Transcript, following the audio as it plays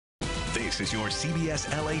This is your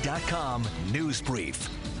CBSLA.com news brief.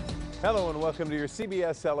 Hello and welcome to your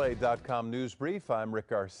CBSLA.com news brief. I'm Rick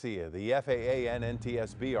Garcia. The FAA and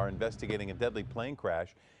NTSB are investigating a deadly plane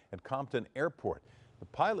crash at Compton Airport. The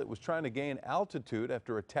pilot was trying to gain altitude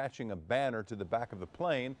after attaching a banner to the back of the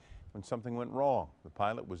plane when something went wrong. The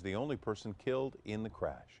pilot was the only person killed in the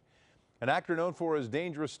crash. An actor known for his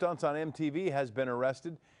dangerous stunts on MTV has been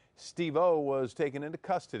arrested. Steve-O was taken into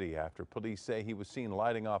custody after police say he was seen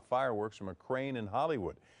lighting off fireworks from a crane in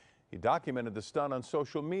Hollywood. He documented the stunt on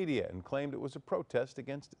social media and claimed it was a protest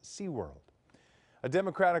against SeaWorld. A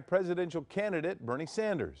Democratic presidential candidate, Bernie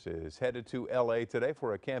Sanders, is headed to L.A. today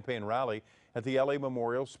for a campaign rally at the L.A.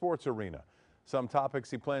 Memorial Sports Arena. Some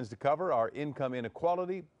topics he plans to cover are income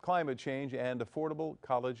inequality, climate change, and affordable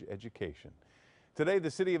college education. Today,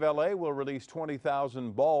 the city of L.A. will release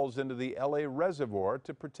 20,000 balls into the L.A. reservoir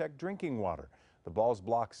to protect drinking water. The balls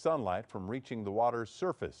block sunlight from reaching the water's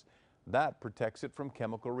surface. That protects it from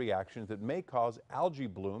chemical reactions that may cause algae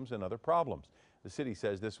blooms and other problems. The city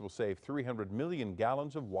says this will save 300 million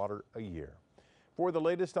gallons of water a year. For the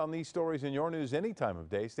latest on these stories in your news any time of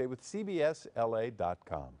day, stay with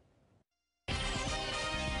CBSLA.com.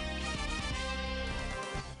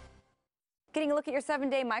 Getting a look at your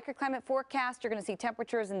 7-day microclimate forecast, you're going to see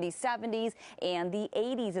temperatures in the 70s and the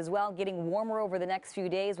 80s as well, getting warmer over the next few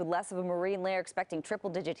days with less of a marine layer, expecting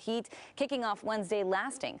triple-digit heat, kicking off Wednesday,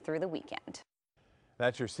 lasting through the weekend.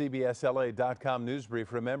 That's your CBSLA.com news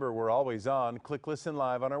brief. Remember, we're always on. Click Listen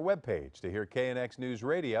Live on our webpage to hear KNX News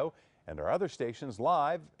Radio and our other stations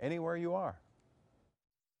live anywhere you are.